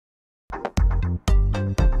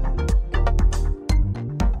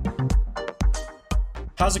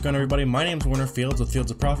How's it going, everybody? My name is Warner Fields with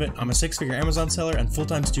Fields of Profit. I'm a six-figure Amazon seller and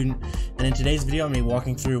full-time student, and in today's video I'm going to be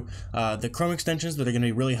walking through the Chrome extensions that are going to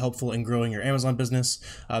be really helpful in growing your Amazon business.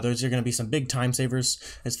 Those are going to be some big time savers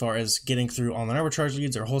as far as getting through online arbitrage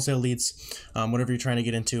leads or wholesale leads, whatever you're trying to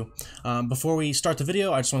get into. Before we start the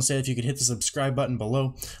video, I just want to say if you could hit the subscribe button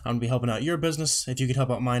below, I'm going to be helping out your business. If you could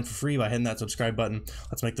help out mine for free by hitting that subscribe button,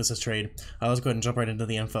 let's make this a trade. Let's go ahead and jump right into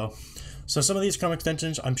the info. So some of these Chrome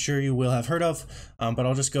extensions I'm sure you will have heard of, but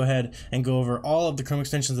I'll just go ahead and go over all of the Chrome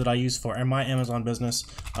extensions that I use for my Amazon business.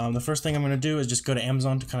 The first thing I'm going to do is just go to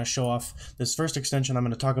Amazon to kind of show off this first extension I'm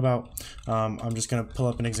going to talk about. I'm just going to pull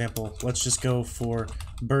up an example. Let's just go for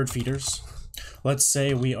bird feeders. Let's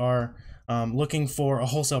say we are looking for a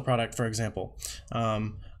wholesale product, for example.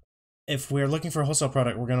 If we're looking for a wholesale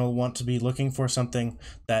product, we're going to want to be looking for something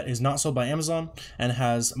that is not sold by Amazon and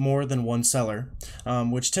has more than one seller,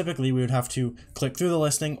 which typically we would have to click through the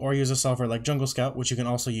listing or use a software like Jungle Scout, which you can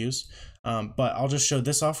also use. But I'll just show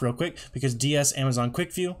this off real quick because DS Amazon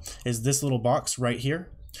Quick View is this little box right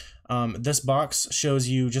here. This box shows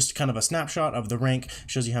you just kind of a snapshot of the rank,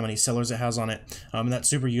 shows you how many sellers it has on it, and that's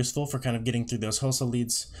super useful for kind of getting through those wholesale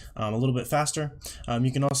leads a little bit faster.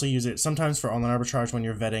 You can also use it sometimes for online arbitrage when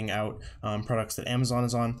you're vetting out products that Amazon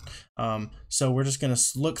is on. So we're just going to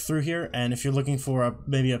look through here, and if you're looking for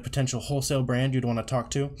maybe a potential wholesale brand you'd want to talk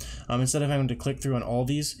to, instead of having to click through on all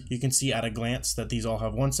these, you can see at a glance that these all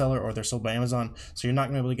have one seller or they're sold by Amazon, so you're not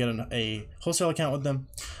going to be able to get a wholesale account with them.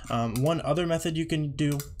 One other method you can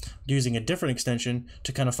do using a different extension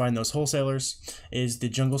to kind of find those wholesalers is the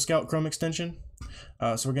Jungle Scout Chrome extension.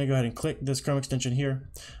 So we're going to go ahead and click this Chrome extension here.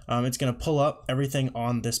 It's going to pull up everything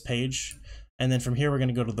on this page, and then from here we're going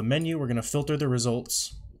to go to the menu, we're going to filter the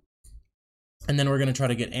results, and then we're going to try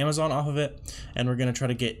to get Amazon off of it, and we're going to try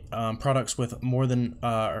to get products with more than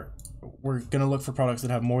we're going to look for products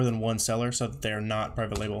that have more than one seller so that they're not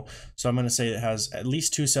private label. So I'm going to say it has at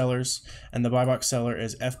least 2 sellers, and the buy box seller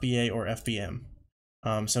is FBA or FBM.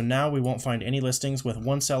 So now we won't find any listings with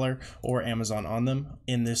one seller or Amazon on them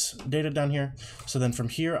in this data down here. So then from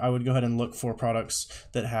here, I would go ahead and look for products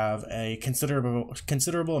that have a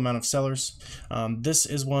considerable amount of sellers. This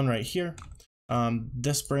is one right here.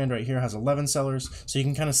 This brand right here has 11 sellers, so you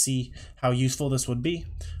can kind of see how useful this would be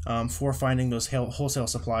for finding those wholesale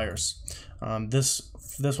suppliers. This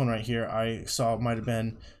one right here I saw might have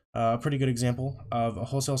been a pretty good example of a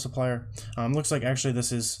wholesale supplier. Looks like actually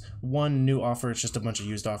this is one new offer, it's just a bunch of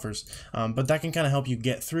used offers, but that can kind of help you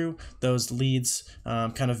get through those leads,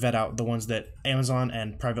 kind of vet out the ones that Amazon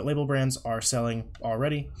and private label brands are selling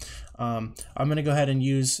already. I'm going to go ahead and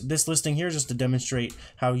use this listing here just to demonstrate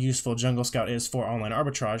how useful Jungle Scout is for online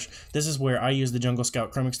arbitrage. This is where I use the Jungle Scout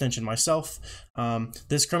Chrome extension myself.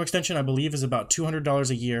 This Chrome extension I believe is about $200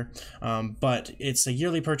 a year, but it's a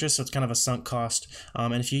yearly purchase, so it's kind of a sunk cost.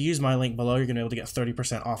 And if you use my link below, you're going to be able to get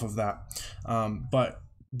 30% off of that. But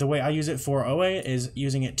the way I use it for OA is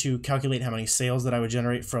using it to calculate how many sales that I would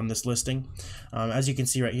generate from this listing. As you can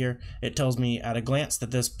see right here, it tells me at a glance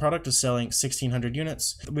that this product is selling 1,600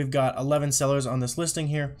 units. We've got 11 sellers on this listing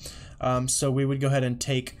here. So we would go ahead and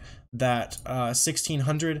take that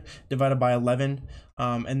 1,600 divided by 11.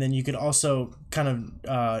 And then you could also kind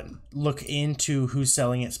of look into who's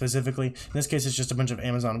selling it specifically. In this case, it's just a bunch of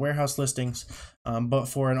Amazon warehouse listings. But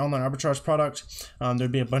for an online arbitrage product,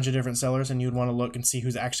 there'd be a bunch of different sellers, and you'd want to look and see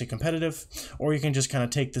who's actually competitive. Or you can just kind of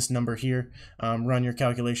take this number here, run your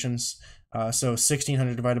calculations. So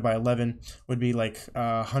 1,600 divided by 11 would be like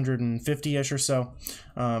 150-ish or so.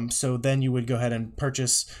 So then you would go ahead and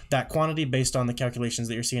purchase that quantity based on the calculations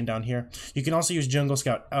that you're seeing down here. You can also use Jungle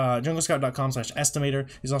Scout. JungleScout.com/estimator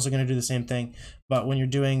is also going to do the same thing. But when you're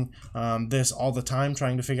doing this all the time,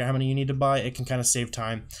 trying to figure out how many you need to buy, it can kind of save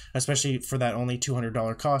time, especially for that only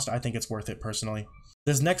 $200 cost. I think it's worth it personally.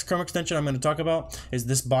 This next Chrome extension I'm going to talk about is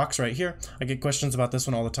this box right here. I get questions about this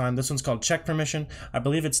one all the time. This one's called Check Permission. I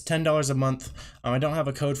believe it's $10 a month. I don't have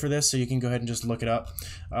a code for this, so you can go ahead and just look it up.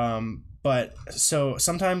 But so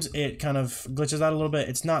sometimes it kind of glitches out a little bit.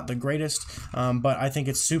 It's not the greatest, but I think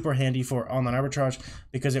it's super handy for online arbitrage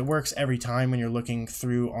because it works every time when you're looking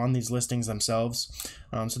through on these listings themselves.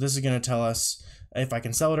 So this is going to tell us if I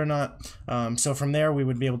can sell it or not. So from there, we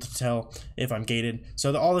would be able to tell if I'm gated.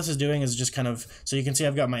 So all this is doing is just kind of, so you can see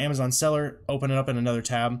I've got my Amazon seller, open it up in another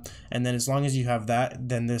tab. And then as long as you have that,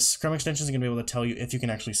 then this Chrome extension is going to be able to tell you if you can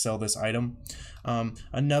actually sell this item.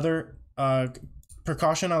 Another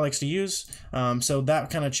precaution I likes to use. So that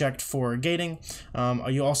kind of checked for gating.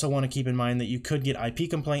 You also want to keep in mind that you could get IP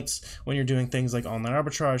complaints when you're doing things like online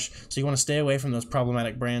arbitrage. So you want to stay away from those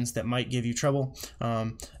problematic brands that might give you trouble.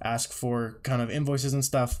 Ask for kind of invoices and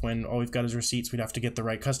stuff when all we've got is receipts. We'd have to get the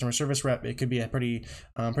right customer service rep. It could be a pretty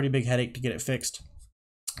big headache to get it fixed.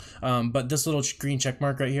 But this little green check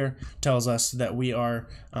mark right here tells us that we are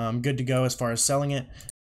good to go as far as selling it.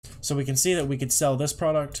 So we can see that we could sell this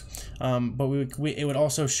product, but it would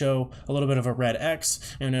also show a little bit of a red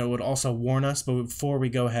X, and it would also warn us. But before we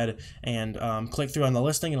go ahead and click through on the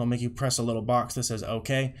listing, it'll make you press a little box that says,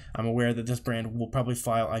 okay, I'm aware that this brand will probably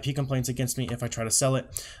file IP complaints against me if I try to sell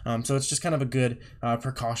it. So it's just kind of a good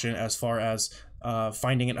precaution as far as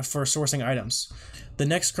finding it for sourcing items. The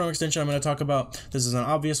next Chrome extension I'm going to talk about, this is an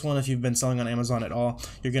obvious one if you've been selling on Amazon at all.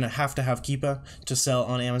 You're going to have Keepa to sell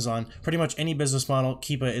on Amazon. Pretty much any business model,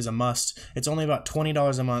 Keepa is a must. It's only about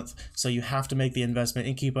 $20 a month, so you have to make the investment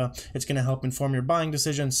in Keepa. It's going to help inform your buying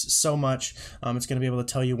decisions so much. It's going to be able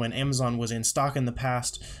to tell you when Amazon was in stock in the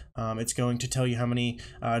past. It's going to tell you how many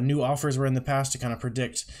new offers were in the past to kind of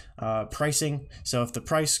predict pricing. So if the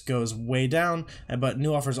price goes way down, but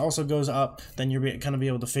new offers also goes up, then you're kind of be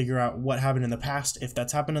able to figure out what happened in the past. If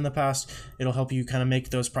that's happened in the past, it'll help you kind of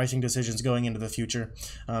make those pricing decisions going into the future.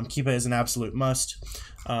 Keepa is an absolute must.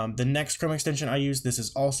 The next Chrome extension I use, this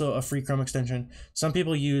is also a free Chrome extension. Some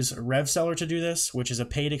people use RevSeller to do this, which is a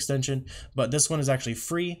paid extension, but this one is actually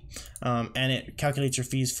free, and it calculates your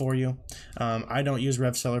fees for you. I don't use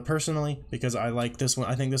RevSeller personally because I like this one.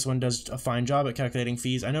 I think this one does a fine job at calculating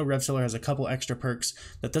fees. I know RevSeller has a couple extra perks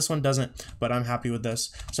that this one doesn't, but I'm happy with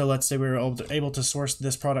this. So let's say we were able to source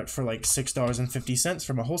this product for like $6.50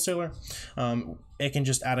 from a wholesaler. It can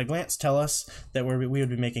just at a glance tell us that we would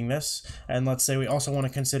be making this. And let's say we also want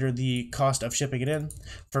to consider the cost of shipping it in.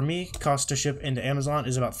 For me, cost to ship into Amazon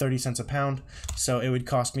is about 30 cents a pound. So it would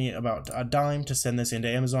cost me about a dime to send this into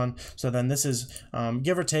Amazon. So then this is,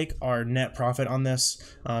 give or take, our net profit on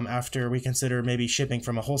this after we consider maybe shipping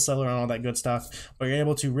from a wholesaler and all that good stuff. But you're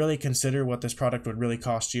able to really consider what this product would really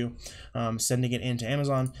cost you sending it into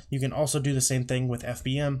Amazon. You can also do the same thing with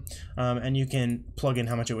FBM, and you can plug in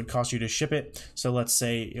how much it would cost you to ship it. So let's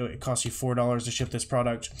say it costs you $4 to ship this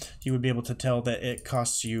product. You would be able to tell that it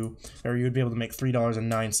costs you, or you would be able to make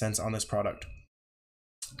 $3.09 on this product.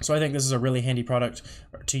 So I think this is a really handy product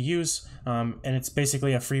to use, and it's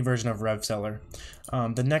basically a free version of RevSeller.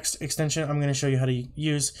 The next extension I'm going to show you how to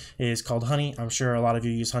use is called Honey. I'm sure a lot of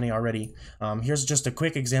you use Honey already. Here's just a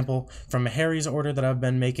quick example from a Harry's order that I've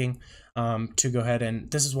been making to go ahead,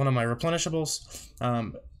 and this is one of my replenishables.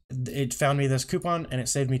 It found me this coupon and it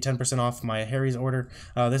saved me 10% off my Harry's order.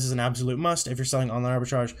 This is an absolute must if you're selling online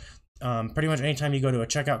arbitrage. Pretty much anytime you go to a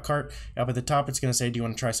checkout cart, up at the top it's going to say, do you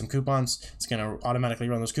want to try some coupons? It's going to automatically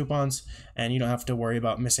run those coupons, and you don't have to worry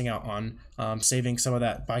about missing out on saving some of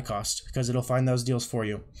that buy cost, because it'll find those deals for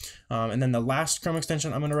you. And then the last Chrome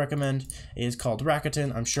extension I'm going to recommend is called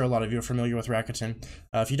Rakuten. I'm sure a lot of you are familiar with Rakuten.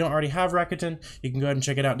 If you don't already have Rakuten, you can go ahead and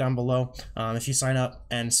check it out down below. If you sign up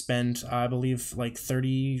and spend, I believe, like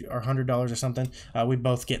 $30 or $100 or something, we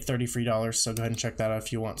both get $30 free. So go ahead and check that out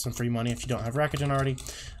if you want some free money if you don't have Rakuten already.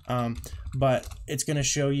 But it's going to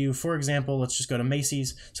show you, for example, let's just go to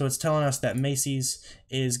Macy's. So it's telling us that Macy's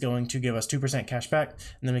is going to give us 2% cash back,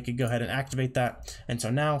 and then we could go ahead and activate that. And so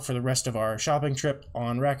now for the rest of our shopping trip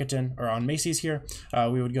on Rakuten or on Macy's here,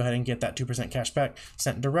 we would go ahead and get that 2% cash back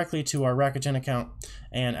sent directly to our Rakuten account.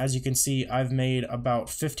 And as you can see, I've made about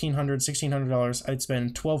 $1,500, $1,600. I'd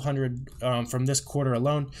spend $1,200 from this quarter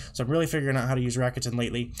alone. So I'm really figuring out how to use Rakuten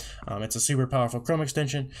lately. It's a super powerful Chrome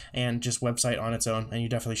extension and just website on its own, and you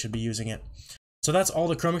definitely should be using it. So that's all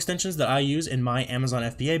the Chrome extensions that I use in my Amazon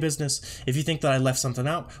FBA business. If you think that I left something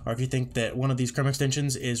out, or if you think that one of these Chrome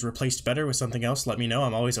extensions is replaced better with something else, let me know.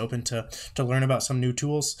 I'm always open to learn about some new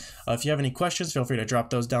tools. If you have any questions, feel free to drop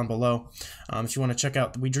those down below. If you want to check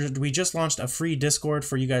out, we just launched a free Discord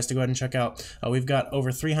for you guys to go ahead and check out. We've got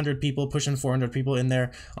over 300 people, pushing 400 people in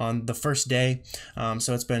there on the first day.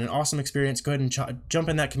 So it's been an awesome experience. Go ahead and jump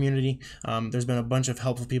in that community. There's been a bunch of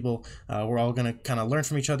helpful people. We're all going to kind of learn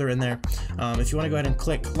from each other in there. If you want to go ahead and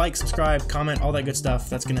click like, subscribe, comment, all that good stuff,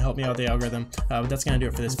 that's going to help me out with the algorithm. But that's going to do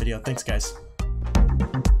it for this video. Thanks, guys.